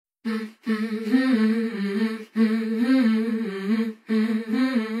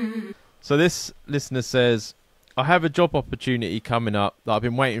So this listener says, I have a job opportunity coming up that I've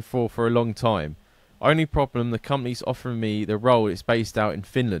been waiting for a long time. Only problem, the company's offering me the role is based out in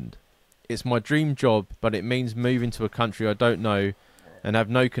Finland. It's my dream job, but it means moving to a country I don't know and have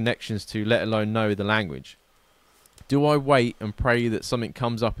no connections to, let alone know the language. Do I wait and pray that something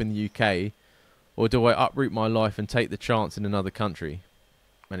comes up in the UK, or do I uproot my life and take the chance in another country?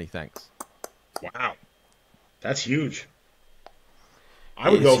 Many thanks. Wow. That's huge. I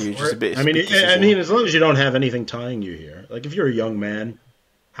would go huge. for it. I mean, as long as you don't have anything tying you here. Like, if you're a young man,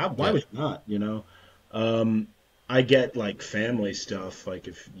 why would you not, you know? I get, like, family stuff, like,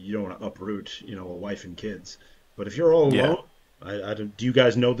 if you don't want to uproot, you know, a wife and kids. But if you're all alone, do you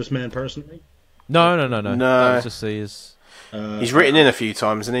guys know this man personally? No. That was just his... he's written in a few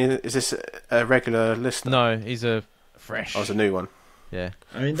times, and is this a regular listener? No, he's a fresh... Oh, it's a new one. Yeah.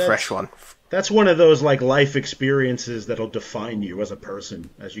 I mean, fresh one. That's one of those, like, life experiences that'll define you as a person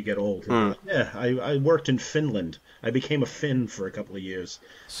as you get old. Like, yeah, I worked in Finland. I became a Finn for a couple of years.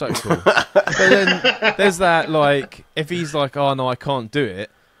 So cool. But then there's that, like, if he's like, oh, no, I can't do it.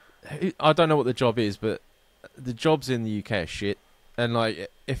 I don't know what the job is, but the jobs in the UK are shit. And,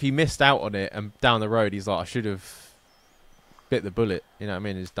 like, if he missed out on it and down the road, he's like, I should have bit the bullet. You know what I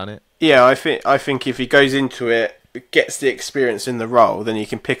mean? He's done it. Yeah, I think if he goes into it, gets the experience in the role, then you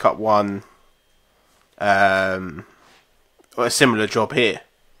can pick up one... a similar job here,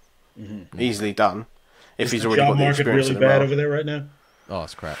 easily done. If he's already got the experience. Is the job market really bad over there right now? Oh,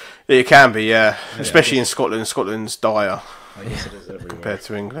 it's crap. It can be, yeah. Especially in Scotland. Scotland's dire I guess it is everywhere. compared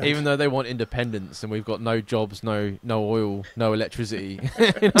to England. Even though they want independence and we've got no jobs, no oil, no electricity.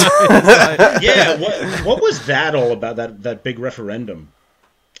 You know, yeah. What was that all about? That big referendum.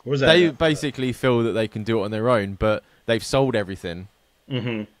 What was that? They basically feel that they can do it on their own, but they've sold everything.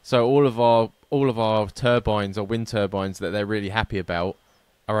 Mm-hmm. So all of our turbines or wind turbines that they're really happy about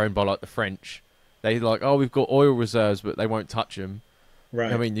are owned by, like, the French. They like, oh, we've got oil reserves, but they won't touch them.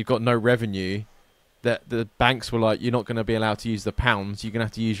 Right. I mean, you've got no revenue. That the banks were like, you're not going to be allowed to use the pounds. You're going to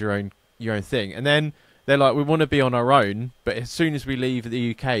have to use your own thing. And then they're like, we want to be on our own, but as soon as we leave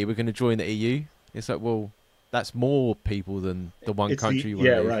the UK, we're going to join the EU. It's like, well, that's more people than the one country.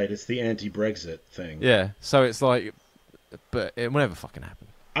 Yeah, right. It's the anti-Brexit thing. Yeah. So it's like, but it will never fucking happen.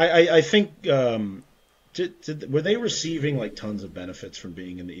 I think were they receiving, like, tons of benefits from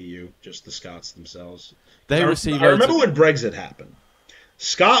being in the EU? Just the Scots themselves. I remember when Brexit happened.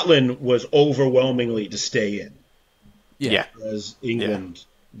 Scotland was overwhelmingly to stay in. Yeah. As England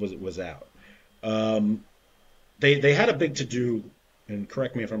was out. They had a big to do, and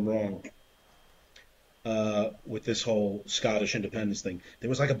correct me if I'm wrong. With this whole Scottish independence thing, there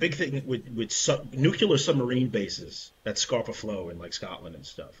was, like, a big thing with nuclear submarine bases at Scapa Flow in, like, Scotland and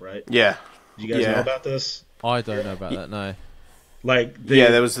stuff, right? Yeah. Did you guys know about this? I don't know about that. No. Like,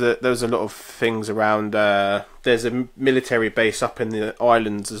 there was a lot of things around. There's a military base up in the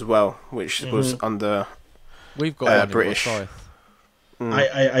islands as well, which was under. We've got British.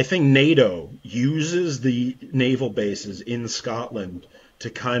 I think NATO uses the naval bases in Scotland to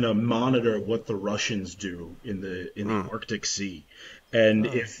kind of monitor what the Russians do in the Arctic Sea, and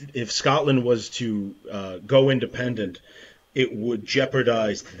if Scotland was to go independent, it would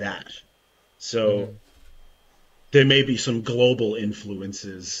jeopardize that. So there may be some global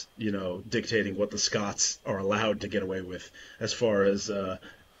influences, you know, dictating what the Scots are allowed to get away with, as far as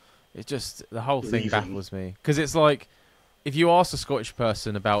it just the whole thing baffles me, because it's like, if you ask a Scottish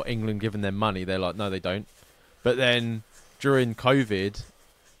person about England giving them money, they're like, no, they don't. But then during COVID,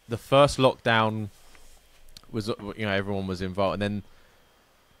 the first lockdown was, you know, everyone was involved, and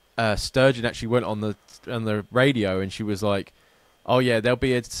then Sturgeon actually went on the radio, and she was like, oh yeah, there'll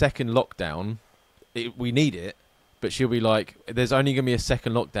be a second lockdown. We need it, but she'll be like, there's only going to be a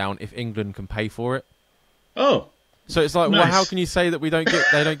second lockdown if England can pay for it. Oh. So it's like, nice. Well, how can you say that they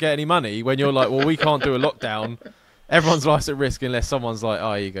don't get any money when you're like, well, we can't do a lockdown. Everyone's life's at risk unless someone's like,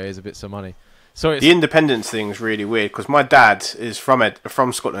 oh, here you go, here's a bit of money. So the independence thing is really weird, because my dad is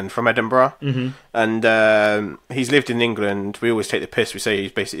from Scotland, from Edinburgh, and he's lived in England. We always take the piss. We say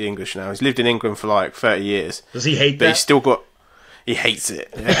he's basically English now. He's lived in England for like 30 years. Does he hate that? But he's still got... He hates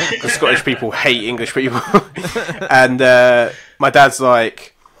it. Yeah. Because Scottish people hate English people. And my dad's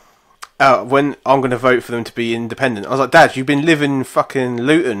like, when I'm going to vote for them to be independent. I was like, Dad, you've been living in fucking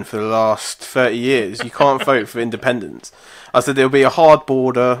Luton for the last 30 years. You can't vote for independence. I said there'll be a hard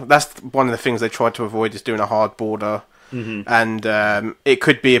border. That's one of the things they tried to avoid, is doing a hard border. And it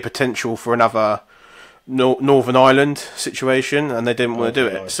could be a potential for another Northern Ireland situation, and they didn't want to do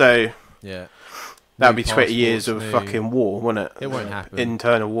it. So yeah. That'd be 20 years passports, of fucking war, wouldn't it? It won't happen.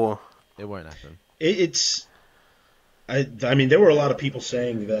 Internal war. It won't happen. I mean, there were a lot of people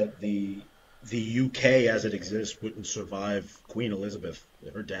saying that the UK as it exists wouldn't survive Queen Elizabeth,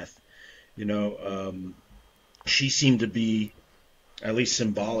 her death. You know, she seemed to be, at least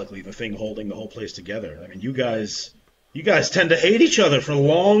symbolically, the thing holding the whole place together. I mean, you guys tend to hate each other for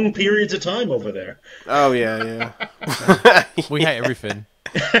long periods of time over there. Oh yeah. We hate everything.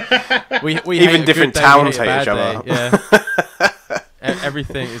 We Even hate different towns hate each other. Yeah.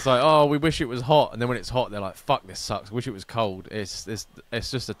 Everything is like, oh, we wish it was hot, and then when it's hot, they're like, fuck, this sucks. Wish it was cold. It's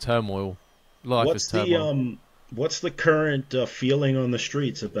just a turmoil. Life is turmoil. What's the current feeling on the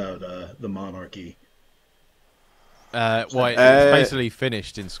streets about the monarchy? It's basically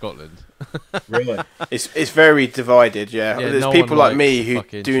finished in Scotland. Really? It's very divided. Yeah, there's no people one like me who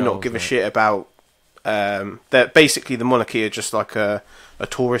fucking do not Charles, give a mate. shit about. That basically the monarchy are just like a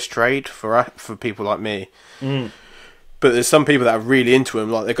tourist trade for people like me. But there's some people that are really into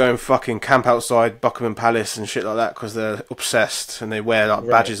them, like they go and fucking camp outside Buckingham Palace and shit like that because they're obsessed and they wear like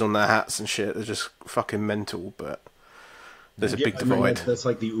badges on their hats and shit. They're just fucking mental. But there's a big divide. I mean, that's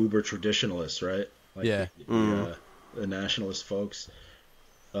like the uber traditionalists, right? Like Yeah. The nationalist folks.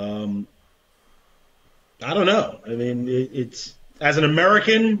 I don't know. I mean, it's as an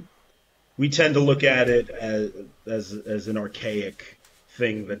American, we tend to look at it as an archaic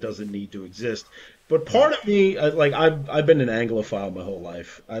thing that doesn't need to exist. But part of me, like I've been an Anglophile my whole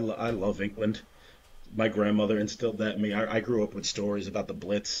life. I love England. My grandmother instilled that in me. I grew up with stories about the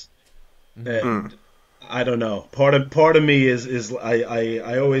Blitz, and I don't know. Part of me is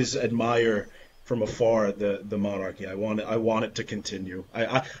I always admire from afar the monarchy. I want it to continue.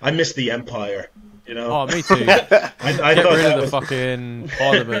 I miss the empire. You know? Oh, me too. I Get thought rid that of the was fucking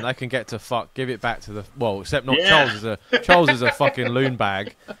parliament. They can get to fuck. Give it back to the except not Yeah. Charles is a fucking loon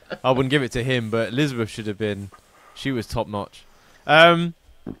bag. I wouldn't give it to him, but Elizabeth should have been. She was top notch. But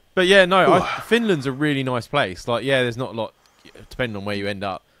yeah, no, Finland's a really nice place. Like, yeah, there's not a lot depending on where you end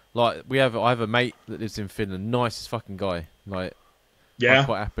up. Like, I have a mate that lives in Finland. Nicest fucking guy. Like, yeah.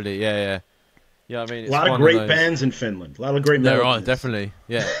 quite happily. Yeah. I mean, it's A lot of one great those... bands in Finland. A lot of great There are, melodies. definitely.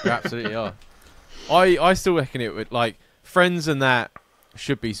 Yeah, there absolutely are. I still reckon it would, like, friends and that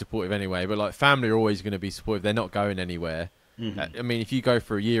should be supportive anyway, but, like, family are always going to be supportive. They're not going anywhere. I mean, if you go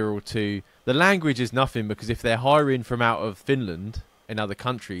for a year or two, the language is nothing because if they're hiring from out of Finland in other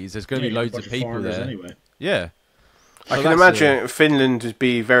countries, there's going to be loads of people there. Anyway. Yeah. I can imagine Finland would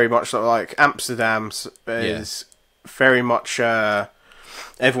be very much like Amsterdam is very much...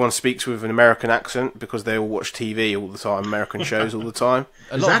 everyone speaks with an American accent because they all watch TV all the time, American shows all the time.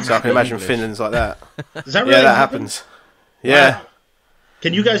 So I can imagine English. Finland's like that. Does that really that happen? happens. Yeah. Wow.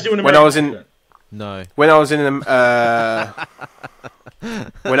 Can you guys do an When American I was in accent? No. when I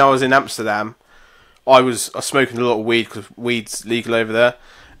was in Amsterdam, I was smoking a lot of weed because weed's legal over there,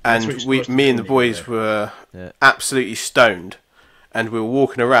 and what you're supposed to me do and the when you go boys there. were Yeah. absolutely stoned. And we were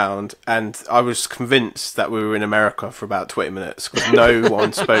walking around, and I was convinced that we were in America for about 20 minutes because no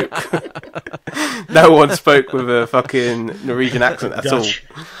one spoke. No one spoke with a fucking Norwegian accent at Dutch.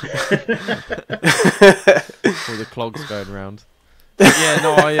 All the clogs going around. But yeah,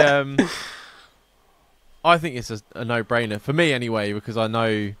 no, I think it's a no-brainer for me anyway, because I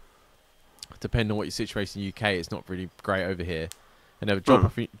know, depending on what your situation in the UK, it's not really great over here. And if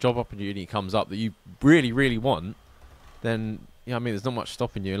a job opportunity comes up that you really, really want, then I mean, there's not much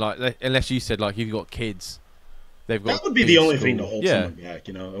stopping you. Like, unless you said like you've got kids, they've got. That would be the only thing to hold someone back,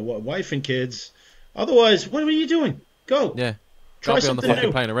 you know, a wife and kids. Otherwise, what are you doing? Go. Yeah. Try I'll be on the something fucking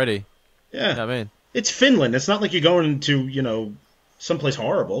new. plane already. Yeah. You know what I mean? It's Finland. It's not like you're going to, someplace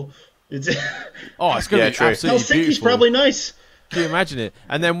horrible. It's Oh, it's gonna be true. absolutely Helsinki's beautiful. probably nice. Can you imagine it?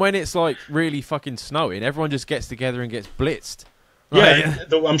 And then when it's like really fucking snowing, everyone just gets together and gets blitzed. Yeah,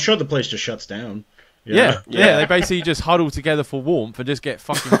 I'm sure the place just shuts down. Yeah. They basically just huddle together for warmth and just get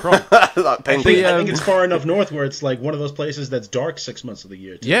fucking drunk. Like I penguins. think it's far enough north where it's like one of those places that's dark 6 months of the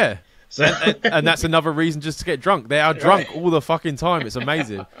year. Too. Yeah. So And that's another reason just to get drunk. They are drunk all the fucking time. It's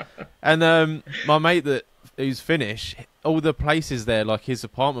amazing. And my mate who's Finnish, all the places there, like his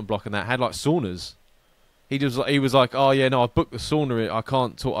apartment block and that, had like saunas. He was like, oh yeah, no, I booked the sauna. I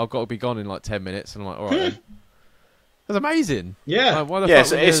can't talk. I've got to be gone in like 10 minutes. And I'm like, all right. Then. That's amazing. yeah. Like, why the Yeah,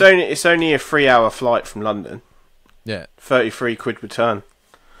 fuck it's only a 3-hour flight from London. Yeah. 33 quid return.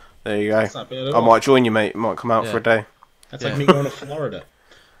 There you go. That's not bad at I all. might join you, mate. Might come out Yeah. for a day. That's like me going to Florida.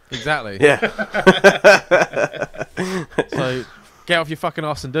 Exactly. Yeah. So get off your fucking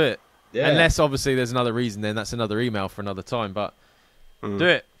ass and do it. Yeah. Unless obviously there's another reason, then that's another email for another time. But do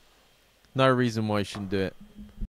it. No reason why you shouldn't do it.